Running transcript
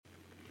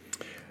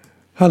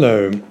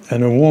Hello,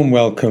 and a warm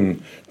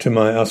welcome to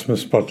my Asthma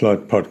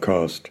Spotlight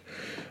podcast.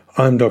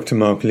 I'm Dr.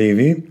 Mark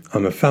Levy.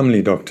 I'm a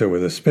family doctor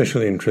with a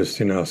special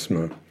interest in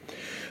asthma.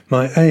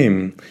 My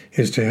aim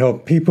is to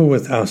help people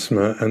with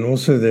asthma and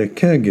also their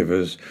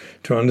caregivers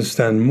to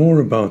understand more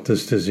about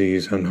this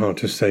disease and how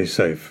to stay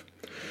safe.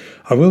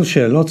 I will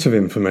share lots of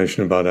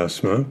information about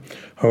asthma.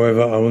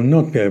 However, I will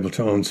not be able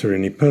to answer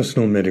any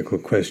personal medical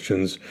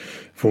questions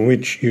for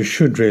which you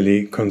should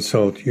really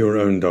consult your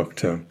own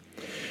doctor.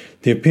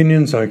 The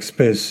opinions I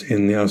express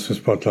in the Asthma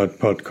Spotlight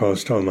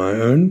podcast are my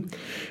own,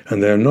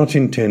 and they are not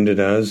intended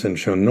as and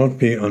shall not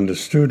be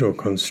understood or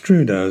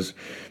construed as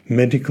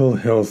medical,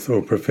 health,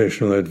 or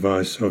professional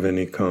advice of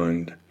any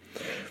kind.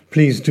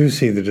 Please do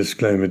see the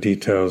disclaimer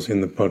details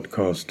in the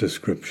podcast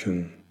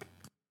description.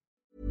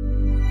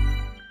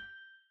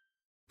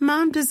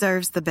 Mom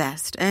deserves the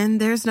best, and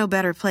there's no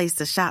better place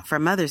to shop for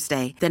Mother's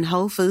Day than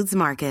Whole Foods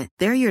Market.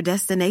 They're your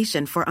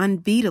destination for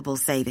unbeatable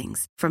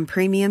savings, from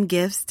premium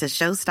gifts to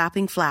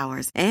show-stopping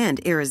flowers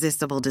and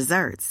irresistible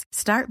desserts.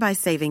 Start by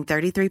saving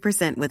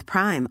 33% with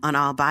Prime on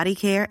all body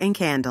care and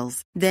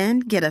candles.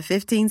 Then get a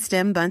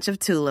 15-stem bunch of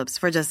tulips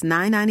for just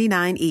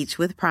 $9.99 each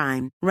with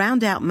Prime.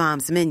 Round out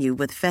Mom's menu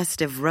with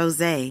festive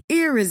rosé,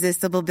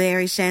 irresistible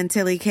berry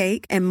chantilly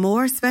cake, and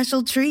more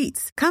special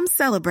treats. Come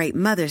celebrate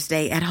Mother's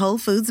Day at Whole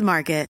Foods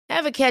Market.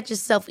 Ever catch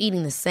yourself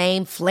eating the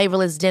same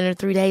flavorless dinner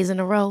 3 days in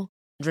a row?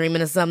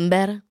 Dreaming of something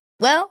better?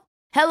 Well,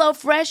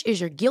 HelloFresh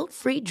is your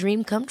guilt-free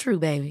dream come true,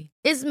 baby.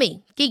 It's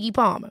me, Keke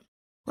Palmer.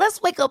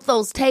 Let's wake up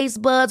those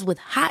taste buds with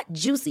hot,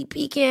 juicy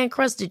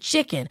pecan-crusted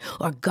chicken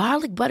or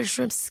garlic butter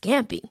shrimp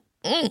scampi.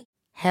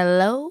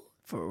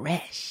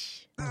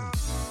 HelloFresh.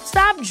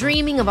 Stop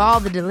dreaming of all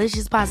the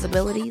delicious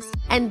possibilities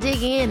and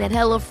dig in at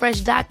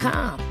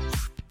HelloFresh.com.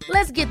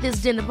 Let's get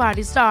this dinner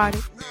party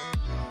started.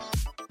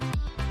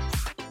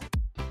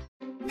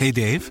 Hey,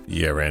 Dave.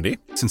 Yeah, Randy.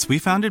 Since we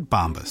founded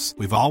Bombas,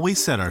 we've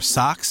always said our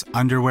socks,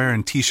 underwear,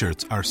 and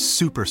T-shirts are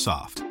super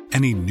soft.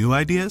 Any new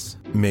ideas?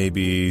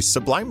 Maybe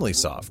sublimely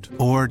soft.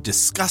 Or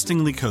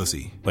disgustingly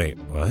cozy. Wait,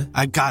 what?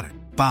 I got it.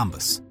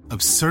 Bombas.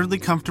 Absurdly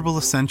comfortable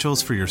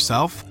essentials for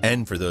yourself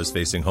and for those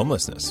facing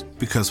homelessness.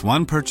 Because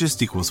one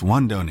purchased equals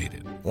one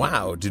donated.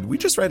 Wow, did we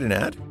just write an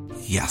ad?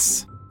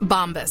 Yes.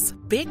 Bombas.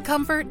 Big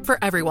comfort for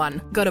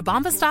everyone. Go to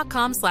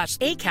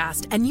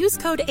bombas.com/ACAST and use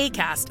code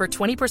ACAST for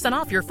 20%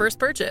 off your first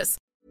purchase.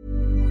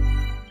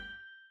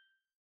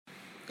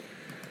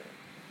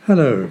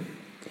 Hello.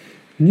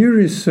 New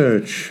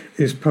research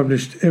is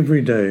published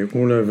every day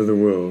all over the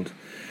world,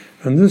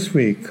 and this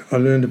week I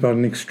learned about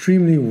an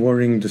extremely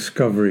worrying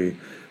discovery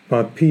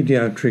by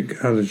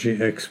pediatric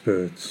allergy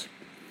experts.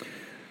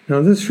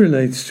 Now, this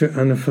relates to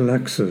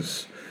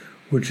anaphylaxis,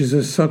 which is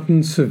a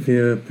sudden,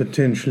 severe,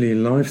 potentially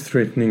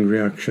life-threatening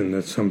reaction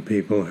that some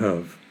people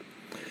have.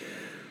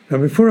 Now,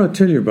 before I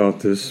tell you about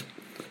this,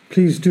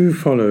 please do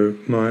follow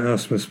my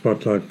Asthma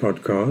Spotlight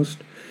podcast,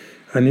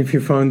 and if you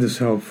find this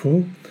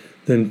helpful,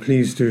 then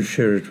please do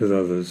share it with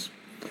others.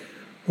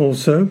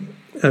 Also,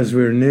 as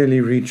we're nearly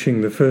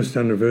reaching the first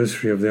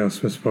anniversary of the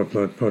Asthma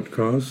Spotlight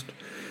podcast,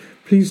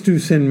 please do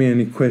send me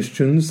any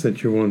questions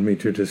that you want me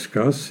to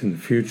discuss in the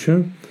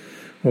future.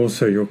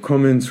 Also, your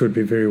comments would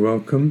be very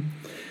welcome,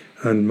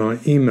 and my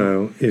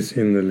email is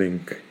in the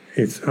link.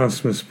 It's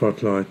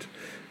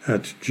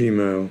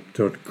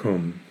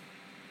asthmaspotlight@gmail.com.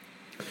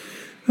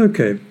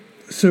 Okay,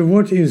 so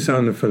what is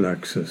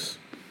anaphylaxis?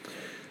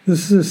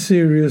 This is a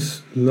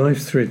serious,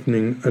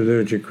 life-threatening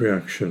allergic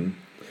reaction.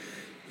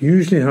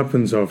 Usually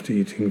happens after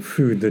eating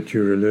food that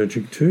you're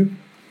allergic to,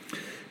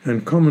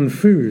 and common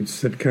foods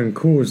that can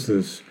cause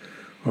this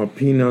are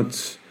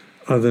peanuts,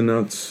 other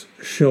nuts,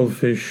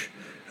 shellfish,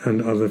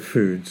 and other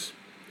foods.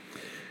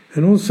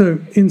 And also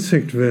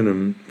insect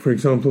venom, for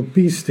example,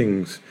 bee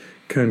stings,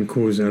 can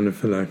cause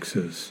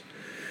anaphylaxis.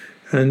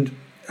 And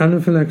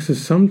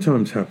anaphylaxis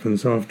sometimes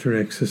happens after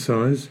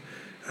exercise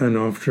and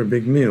after a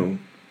big meal.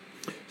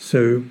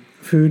 So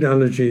food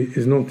allergy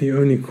is not the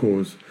only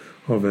cause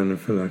of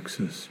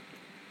anaphylaxis.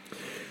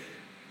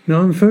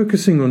 Now I'm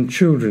focusing on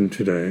children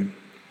today,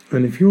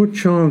 and if your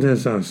child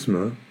has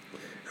asthma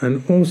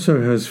and also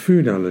has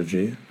food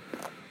allergy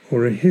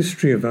or a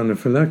history of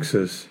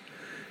anaphylaxis,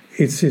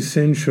 it's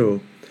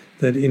essential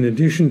that in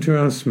addition to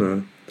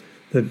asthma,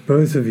 that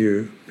both of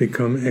you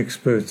become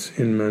experts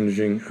in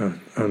managing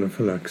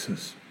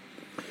anaphylaxis.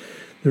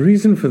 The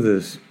reason for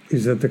this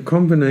is that the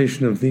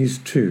combination of these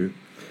two,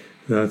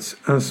 that's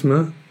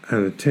asthma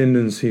and a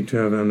tendency to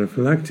have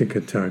anaphylactic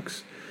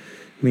attacks,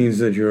 means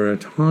that you're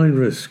at high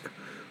risk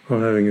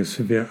of having a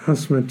severe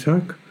asthma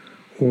attack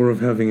or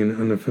of having an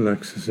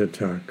anaphylaxis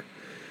attack.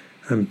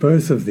 And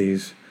both of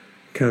these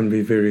can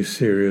be very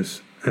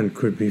serious and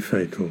could be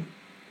fatal.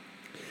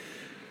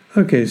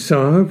 Okay,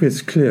 so I hope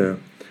it's clear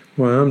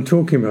why I'm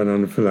talking about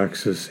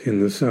anaphylaxis in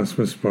this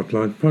Asthma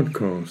Spotlight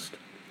podcast.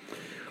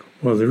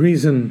 Well, the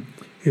reason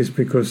is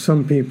because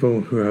some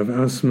people who have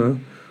asthma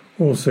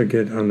also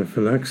get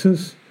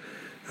anaphylaxis,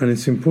 and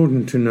it's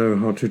important to know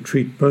how to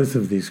treat both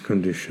of these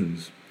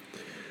conditions.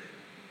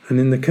 And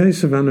in the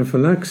case of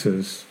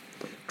anaphylaxis,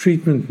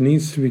 treatment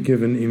needs to be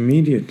given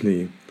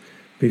immediately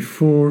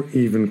before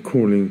even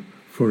calling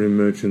for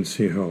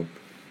emergency help.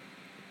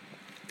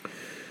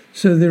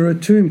 So there are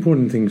two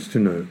important things to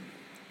know.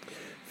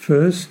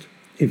 First,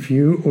 if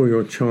you or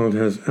your child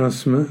has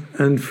asthma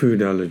and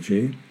food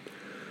allergy,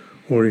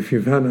 or if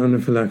you've had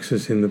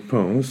anaphylaxis in the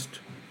past,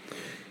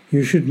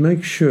 you should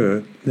make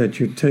sure that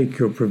you take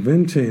your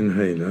preventer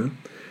inhaler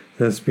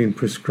that's been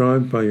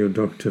prescribed by your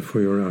doctor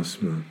for your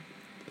asthma.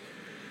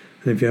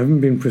 And if you haven't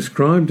been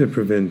prescribed a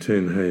preventer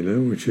inhaler,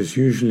 which is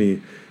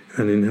usually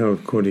an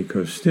inhaled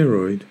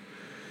corticosteroid,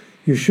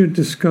 you should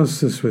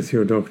discuss this with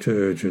your doctor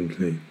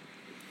urgently.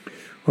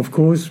 Of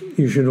course,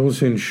 you should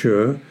also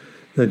ensure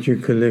that you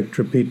collect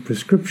repeat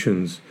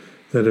prescriptions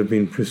that have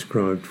been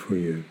prescribed for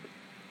you.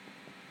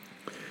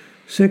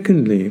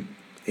 Secondly,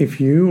 if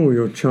you or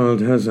your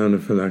child has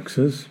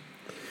anaphylaxis,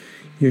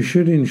 you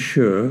should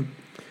ensure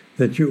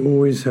that you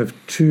always have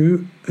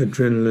 2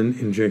 adrenaline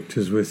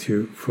injectors with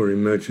you for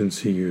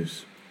emergency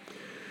use.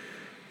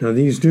 Now,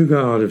 these do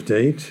go out of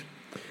date,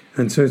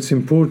 and so it's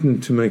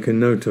important to make a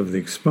note of the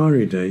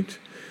expiry date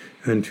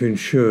and to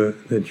ensure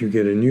that you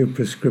get a new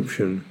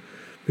prescription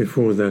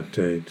before that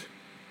date.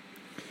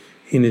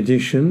 In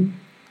addition,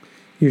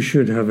 you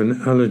should have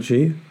an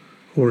allergy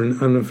or an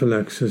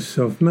anaphylaxis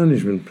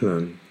self-management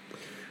plan,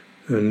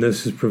 and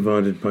this is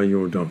provided by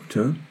your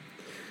doctor,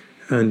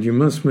 and you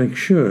must make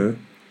sure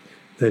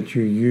that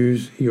you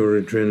use your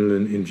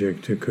adrenaline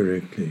injector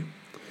correctly.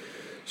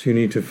 So you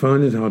need to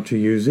find out how to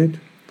use it.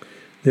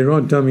 There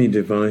are dummy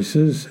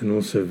devices and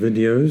also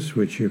videos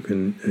which you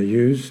can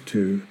use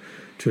to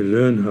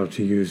learn how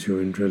to use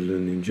your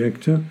adrenaline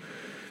injector,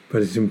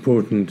 but it's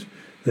important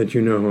that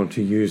you know how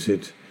to use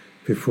it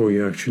before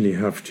you actually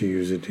have to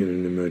use it in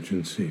an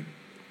emergency.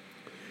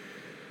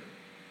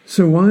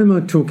 So why am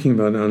I talking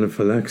about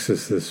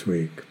anaphylaxis this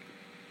week?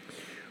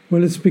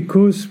 Well, it's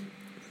because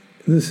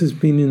this has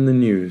been in the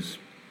news.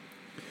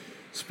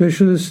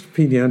 Specialist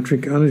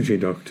pediatric allergy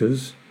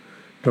doctors,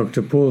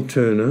 Dr. Paul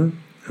Turner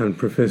and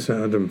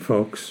Professor Adam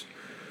Fox,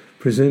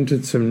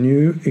 presented some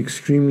new,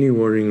 extremely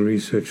worrying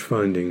research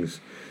findings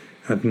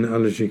at an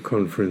allergy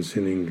conference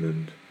in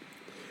England.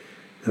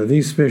 Now,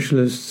 these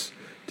specialists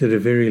did a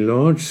very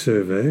large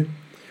survey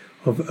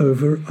of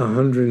over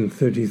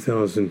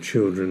 130,000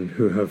 children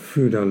who have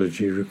food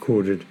allergy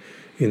recorded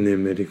in their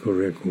medical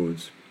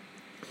records.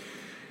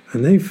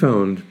 And they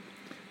found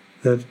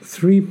that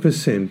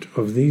 3%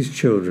 of these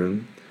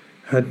children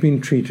had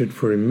been treated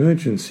for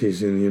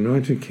emergencies in the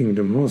United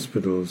Kingdom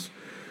hospitals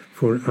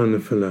for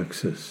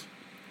anaphylaxis.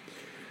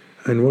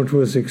 And what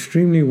was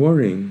extremely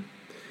worrying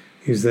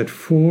is that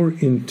 4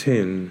 in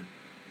 10,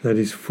 that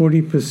is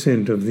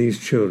 40% of these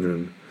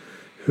children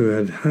who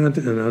had had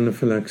an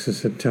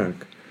anaphylaxis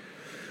attack,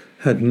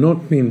 had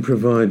not been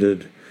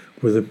provided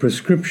with a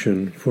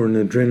prescription for an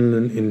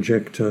adrenaline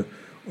injector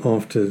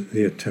after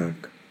the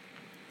attack.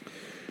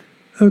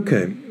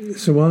 Okay,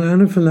 so while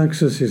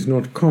anaphylaxis is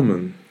not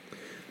common,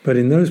 but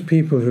in those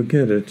people who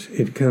get it,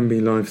 it can be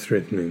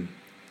life-threatening.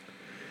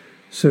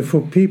 So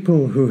for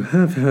people who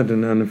have had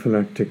an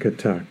anaphylactic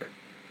attack,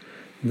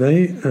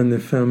 they and their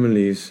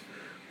families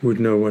would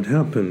know what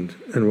happened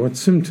and what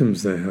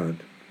symptoms they had.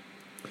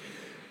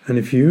 And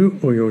if you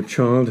or your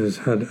child has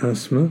had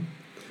asthma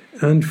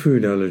and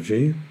food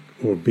allergy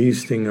or bee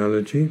sting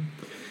allergy,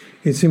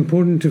 it's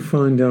important to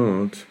find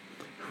out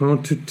how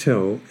to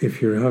tell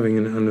if you're having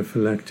an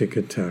anaphylactic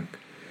attack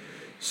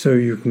so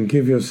you can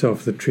give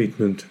yourself the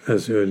treatment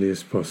as early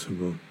as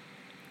possible.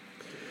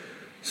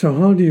 So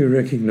how do you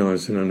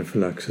recognize an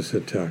anaphylaxis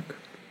attack?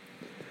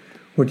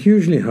 What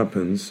usually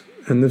happens,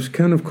 and this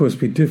can of course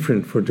be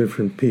different for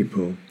different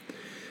people,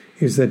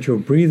 is that your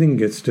breathing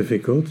gets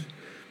difficult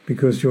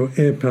because your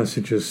air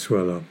passages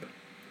swell up.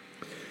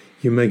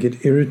 You may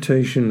get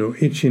irritation or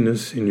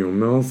itchiness in your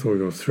mouth or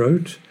your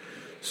throat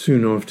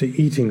soon after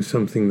eating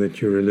something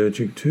that you're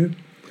allergic to,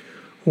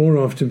 or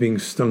after being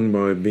stung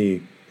by a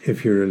bee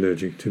if you're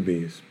allergic to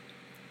bees.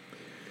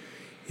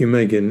 You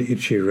may get an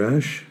itchy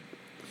rash,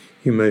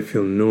 you may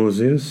feel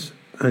nauseous,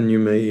 and you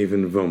may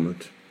even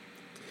vomit.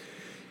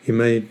 You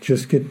may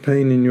just get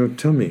pain in your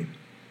tummy.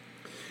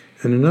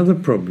 And another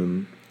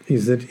problem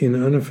is that in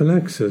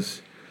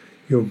anaphylaxis,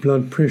 your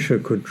blood pressure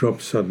could drop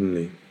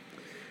suddenly,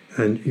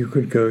 and you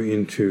could go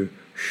into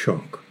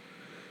shock.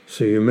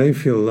 So you may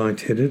feel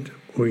lightheaded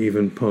or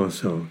even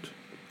pass out.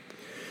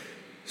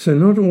 So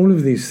not all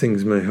of these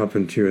things may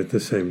happen to you at the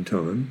same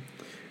time,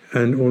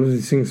 and all of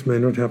these things may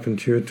not happen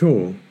to you at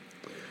all.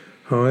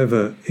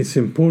 However, it's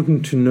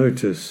important to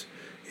notice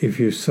if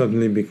you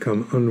suddenly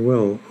become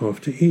unwell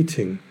after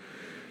eating,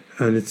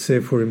 and it's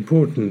therefore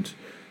important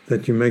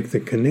that you make the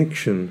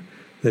connection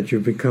that you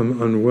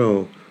become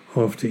unwell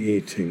after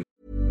eating.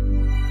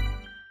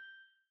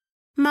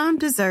 Mom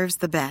deserves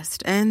the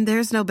best, and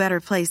there's no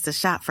better place to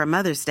shop for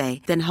Mother's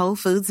Day than Whole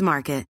Foods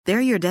Market. They're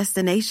your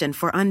destination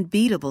for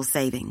unbeatable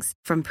savings,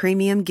 from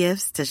premium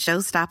gifts to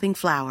show-stopping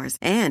flowers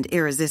and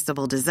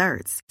irresistible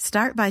desserts.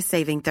 Start by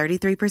saving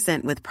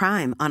 33% with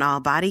Prime on all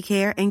body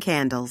care and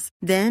candles.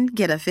 Then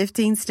get a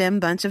 15-stem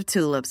bunch of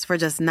tulips for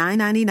just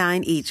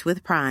 $9.99 each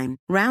with Prime.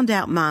 Round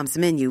out Mom's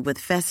menu with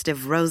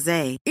festive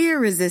rosé,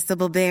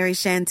 irresistible berry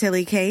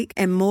chantilly cake,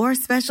 and more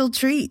special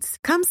treats.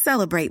 Come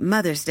celebrate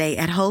Mother's Day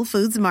at Whole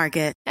Foods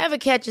Market. Ever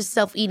catch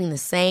yourself eating the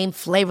same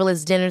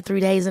flavorless dinner 3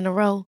 days in a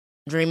row?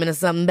 Dreaming of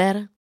something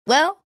better?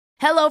 Well,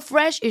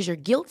 HelloFresh is your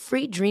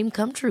guilt-free dream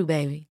come true,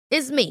 baby.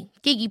 It's me,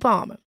 Keke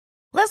Palmer.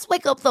 Let's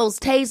wake up those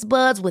taste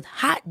buds with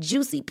hot,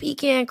 juicy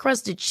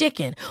pecan-crusted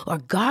chicken or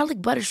garlic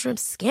butter shrimp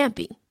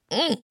scampi.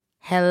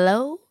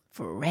 Hello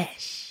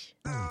Fresh.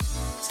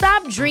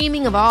 Stop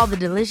dreaming of all the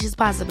delicious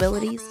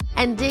possibilities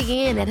and dig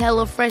in at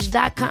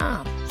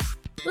HelloFresh.com.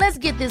 Let's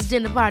get this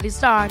dinner party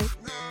started.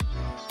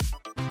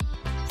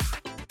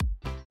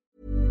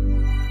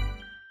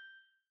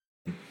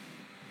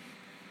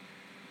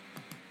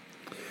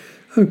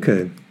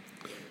 Okay,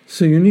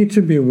 so you need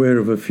to be aware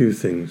of a few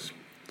things.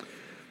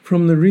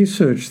 From the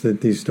research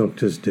that these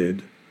doctors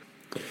did,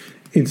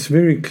 it's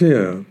very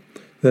clear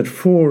that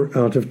 4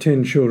 out of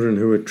 10 children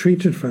who were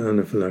treated for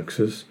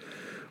anaphylaxis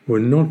were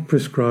not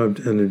prescribed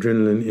an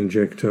adrenaline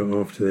injector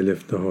after they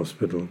left the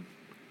hospital.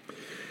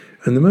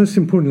 And the most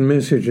important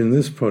message in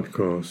this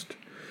podcast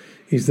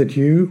is that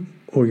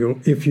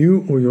if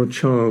you or your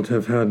child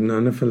have had an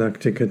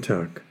anaphylactic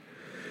attack,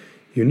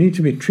 you need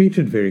to be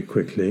treated very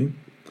quickly.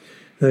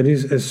 That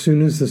is, as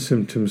soon as the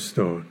symptoms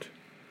start.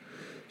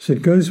 So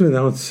it goes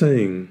without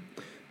saying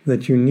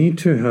that you need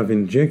to have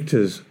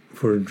injectors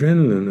for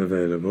adrenaline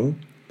available,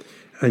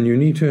 and you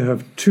need to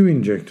have 2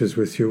 injectors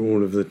with you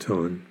all of the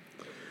time.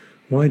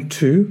 Why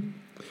 2?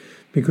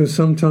 Because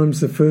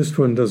sometimes the first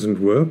one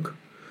doesn't work,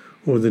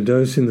 or the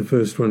dose in the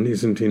first one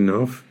isn't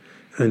enough,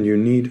 and you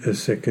need a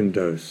second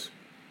dose.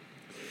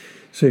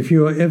 So if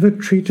you are ever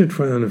treated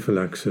for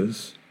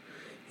anaphylaxis,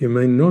 you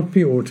may not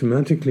be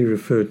automatically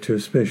referred to a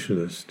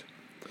specialist.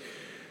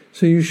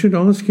 So you should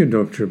ask your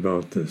doctor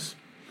about this.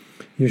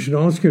 You should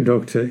ask your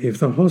doctor if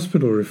the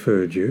hospital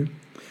referred you,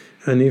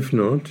 and if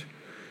not,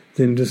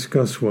 then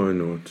discuss why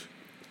not,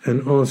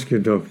 and ask your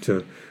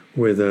doctor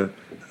whether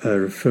a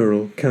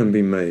referral can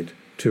be made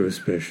to a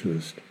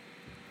specialist.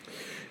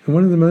 And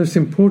one of the most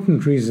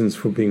important reasons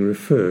for being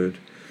referred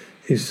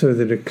is so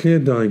that a clear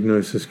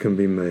diagnosis can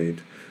be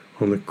made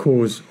on the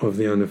cause of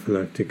the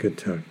anaphylactic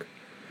attack,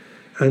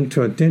 and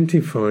to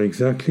identify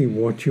exactly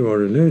what you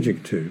are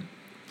allergic to.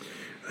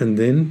 And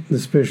then the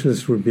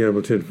specialist would be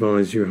able to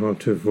advise you how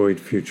to avoid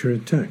future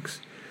attacks,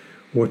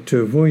 what to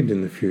avoid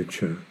in the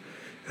future,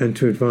 and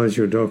to advise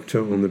your doctor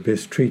on the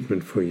best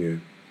treatment for you.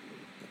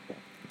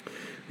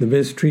 The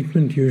best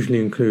treatment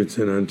usually includes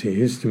an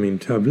antihistamine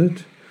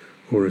tablet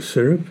or a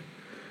syrup,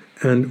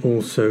 and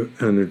also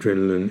an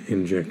adrenaline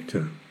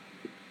injector.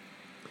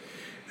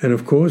 And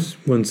of course,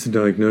 once the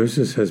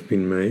diagnosis has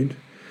been made,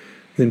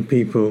 then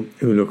people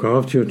who look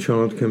after your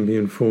child can be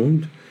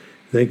informed.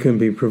 They can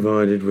be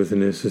provided with the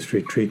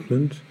necessary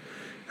treatment,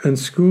 and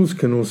schools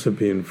can also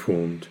be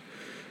informed.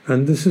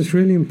 And this is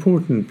really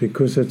important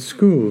because at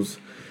schools,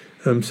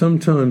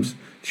 sometimes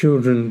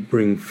children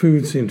bring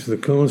foods into the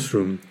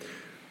classroom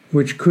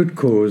which could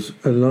cause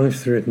a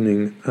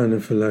life-threatening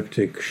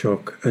anaphylactic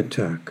shock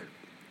attack.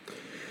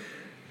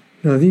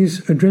 Now,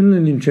 these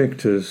adrenaline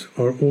injectors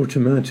are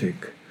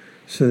automatic,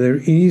 so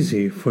they're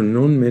easy for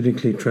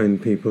non-medically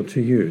trained people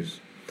to use.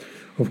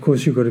 Of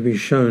course, you've got to be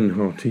shown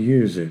how to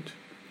use it.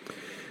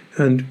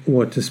 And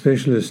what a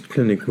specialist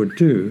clinic would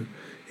do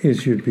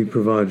is you'd be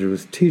provided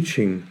with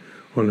teaching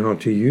on how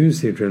to use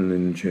the adrenaline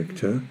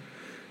injector,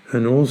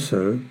 and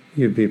also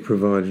you'd be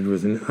provided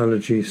with an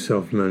allergy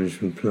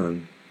self-management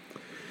plan.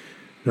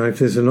 Now, if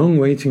there's a long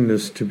waiting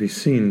list to be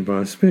seen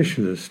by a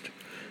specialist,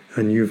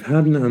 and you've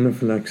had an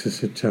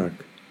anaphylaxis attack,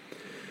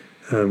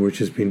 which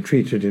has been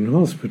treated in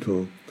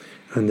hospital,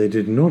 and they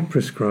did not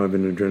prescribe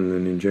an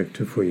adrenaline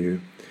injector for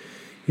you,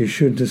 you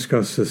should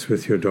discuss this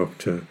with your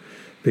doctor,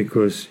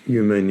 because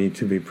you may need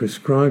to be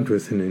prescribed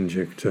with an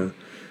injector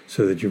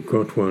so that you've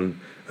got one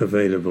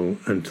available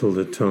until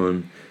the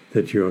time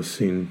that you are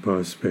seen by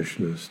a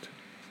specialist.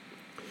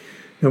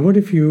 Now, what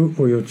if you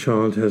or your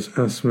child has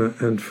asthma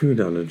and food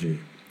allergy?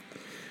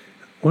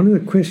 One of the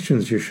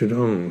questions you should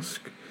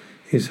ask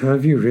is,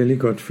 have you really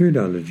got food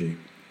allergy?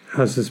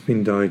 Has this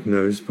been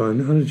diagnosed by an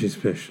allergy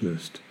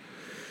specialist?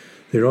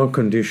 There are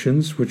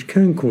conditions which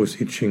can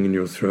cause itching in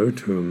your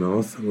throat or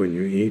mouth when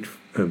you eat,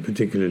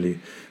 particularly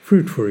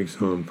fruit, for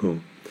example,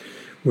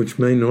 which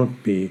may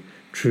not be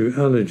true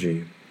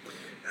allergy.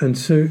 And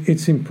so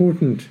it's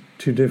important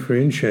to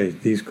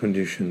differentiate these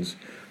conditions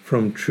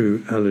from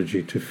true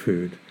allergy to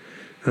food.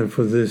 And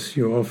for this,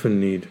 you often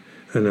need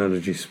an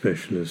allergy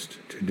specialist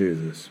to do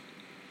this.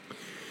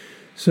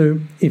 So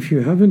if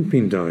you haven't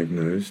been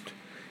diagnosed,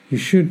 you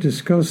should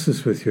discuss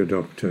this with your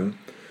doctor,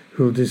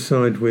 who will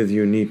decide whether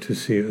you need to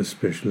see a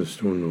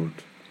specialist or not.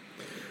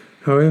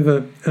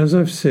 However, as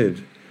I've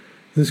said,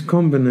 This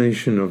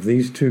combination of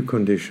these two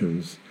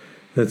conditions,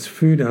 that's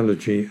food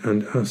allergy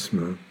and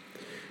asthma,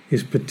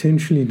 is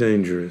potentially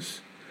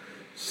dangerous.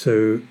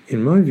 So,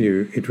 in my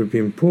view, it would be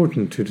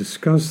important to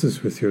discuss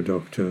this with your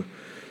doctor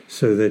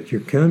so that you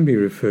can be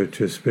referred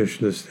to a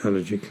specialist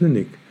allergy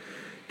clinic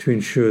to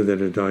ensure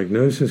that a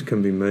diagnosis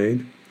can be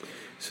made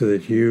so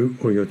that you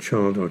or your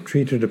child are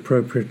treated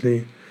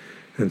appropriately,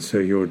 and so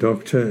your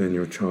doctor and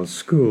your child's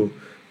school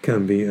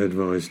can be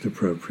advised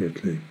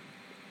appropriately.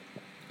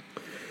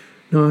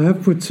 Now, I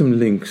have put some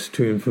links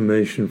to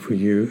information for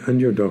you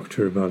and your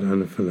doctor about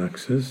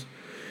anaphylaxis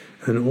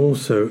and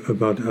also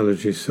about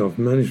allergy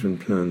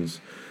self-management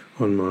plans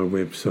on my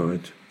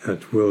website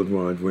at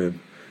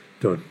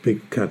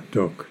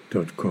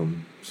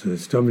worldwideweb.bigcatdoc.com. So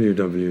it's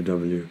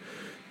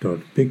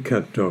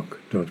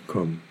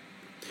www.bigcatdoc.com.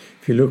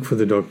 If you look for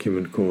the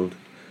document called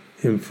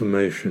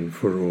Information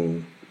for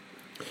All.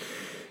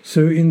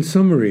 So in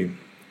summary,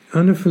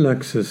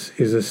 anaphylaxis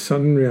is a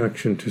sudden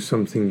reaction to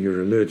something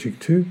you're allergic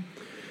to.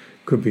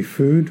 Could be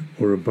food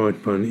or a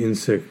bite by an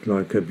insect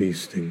like a bee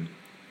sting.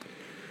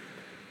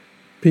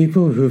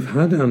 People who've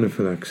had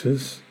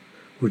anaphylaxis,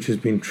 which has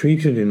been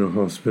treated in a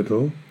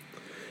hospital,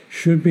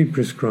 should be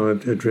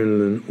prescribed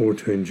adrenaline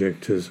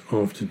autoinjectors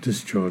after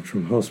discharge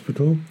from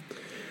hospital,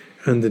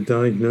 and the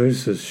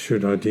diagnosis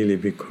should ideally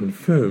be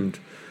confirmed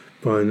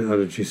by an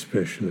allergy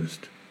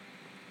specialist.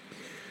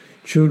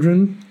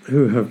 Children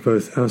who have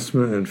both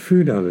asthma and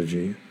food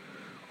allergy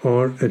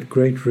are at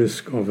great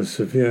risk of a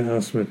severe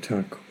asthma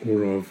attack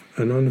or of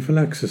an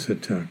anaphylaxis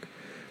attack,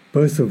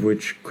 both of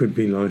which could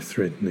be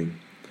life-threatening.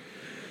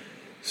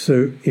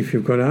 So if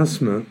you've got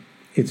asthma,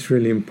 it's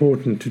really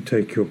important to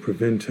take your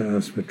preventer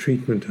asthma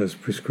treatment as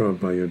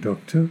prescribed by your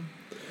doctor.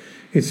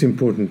 It's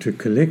important to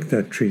collect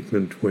that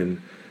treatment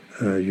when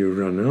you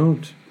run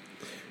out,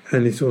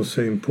 and it's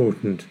also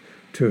important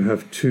to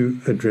have 2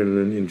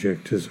 adrenaline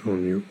injectors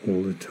on you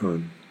all the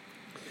time.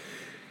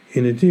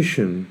 In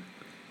addition,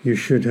 you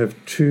should have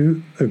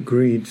 2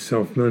 agreed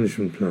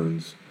self-management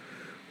plans,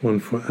 one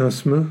for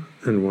asthma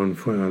and one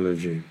for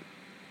allergy.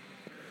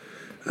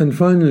 And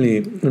finally,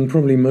 and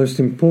probably most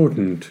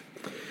important,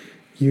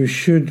 you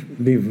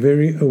should be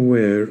very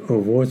aware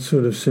of what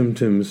sort of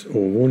symptoms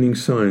or warning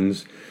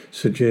signs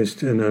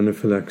suggest an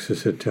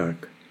anaphylaxis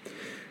attack.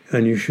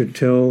 And you should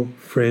tell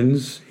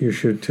friends, you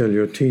should tell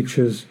your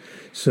teachers,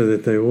 so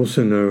that they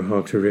also know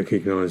how to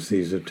recognize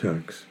these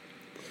attacks.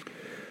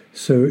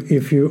 So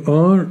if you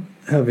are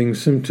having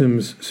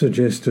symptoms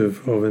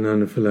suggestive of an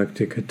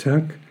anaphylactic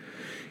attack,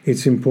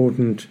 it's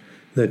important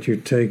that you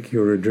take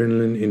your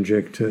adrenaline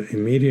injector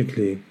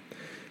immediately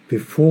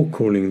before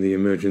calling the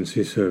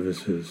emergency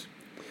services.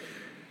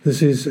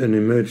 This is an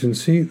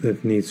emergency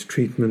that needs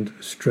treatment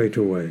straight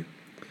away.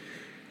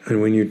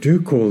 And when you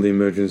do call the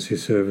emergency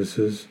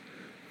services,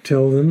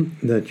 tell them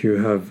that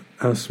you have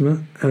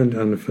asthma and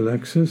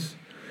anaphylaxis,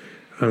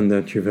 and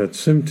that you've had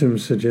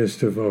symptoms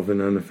suggestive of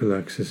an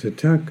anaphylaxis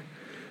attack,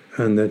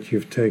 and that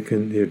you've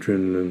taken the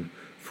adrenaline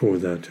for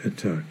that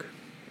attack.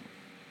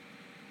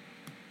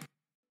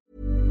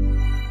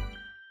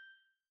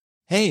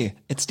 Hey,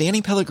 it's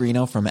Danny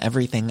Pellegrino from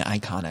Everything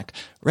Iconic.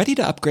 Ready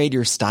to upgrade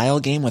your style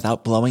game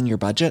without blowing your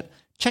budget?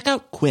 Check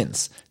out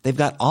Quince. They've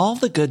got all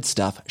the good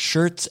stuff,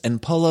 shirts and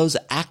polos,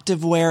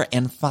 activewear,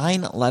 and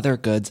fine leather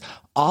goods,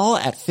 all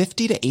at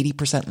 50 to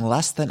 80%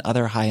 less than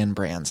other high-end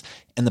brands.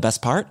 And the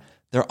best part?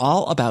 They're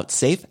all about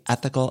safe,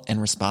 ethical,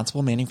 and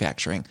responsible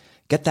manufacturing.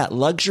 Get that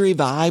luxury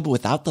vibe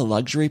without the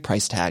luxury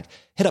price tag.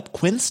 Hit up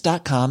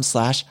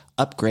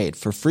quince.com/upgrade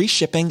for free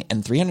shipping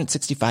and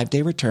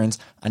 365-day returns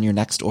on your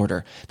next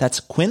order. That's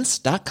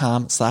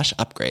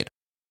quince.com/upgrade.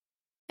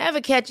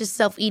 Ever catch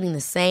yourself eating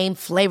the same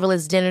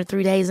flavorless dinner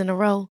 3 days in a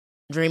row?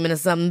 Dreaming of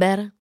something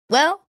better?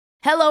 Well,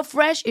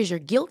 HelloFresh is your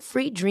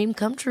guilt-free dream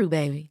come true,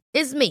 baby.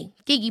 It's me,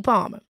 Keke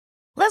Palmer.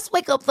 Let's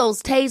wake up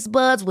those taste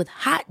buds with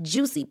hot,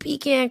 juicy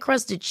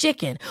pecan-crusted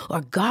chicken or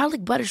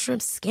garlic butter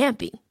shrimp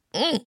scampi.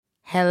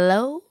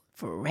 Hello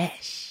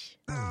Fresh.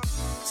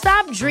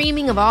 Stop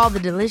dreaming of all the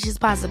delicious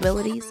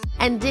possibilities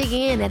and dig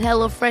in at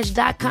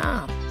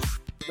HelloFresh.com.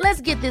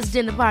 Let's get this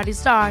dinner party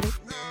started.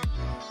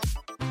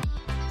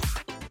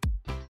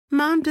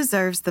 Mom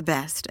deserves the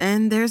best,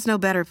 and there's no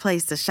better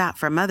place to shop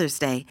for Mother's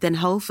Day than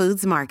Whole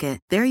Foods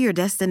Market. They're your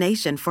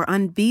destination for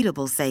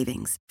unbeatable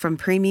savings, from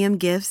premium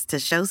gifts to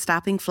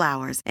show-stopping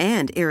flowers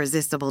and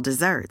irresistible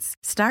desserts.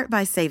 Start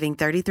by saving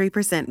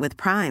 33% with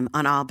Prime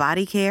on all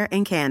body care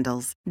and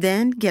candles.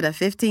 Then get a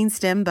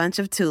 15-stem bunch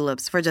of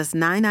tulips for just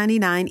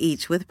 $9.99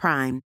 each with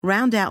Prime.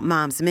 Round out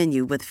Mom's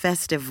menu with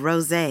festive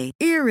rosé,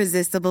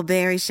 irresistible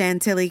berry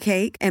chantilly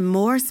cake, and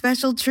more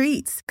special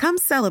treats. Come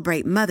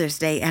celebrate Mother's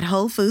Day at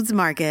Whole Foods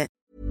Market.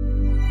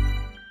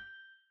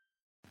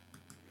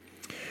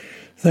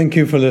 Thank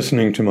you for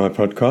listening to my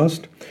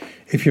podcast.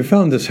 If you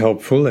found this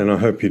helpful, and I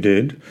hope you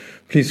did,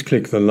 please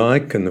click the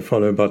like and the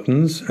follow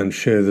buttons and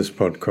share this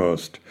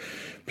podcast.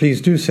 Please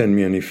do send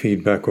me any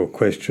feedback or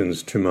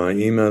questions to my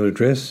email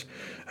address,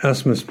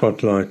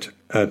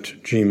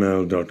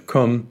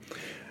 asthmaspotlight@gmail.com,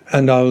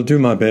 and I'll do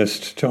my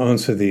best to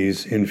answer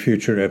these in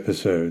future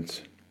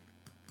episodes.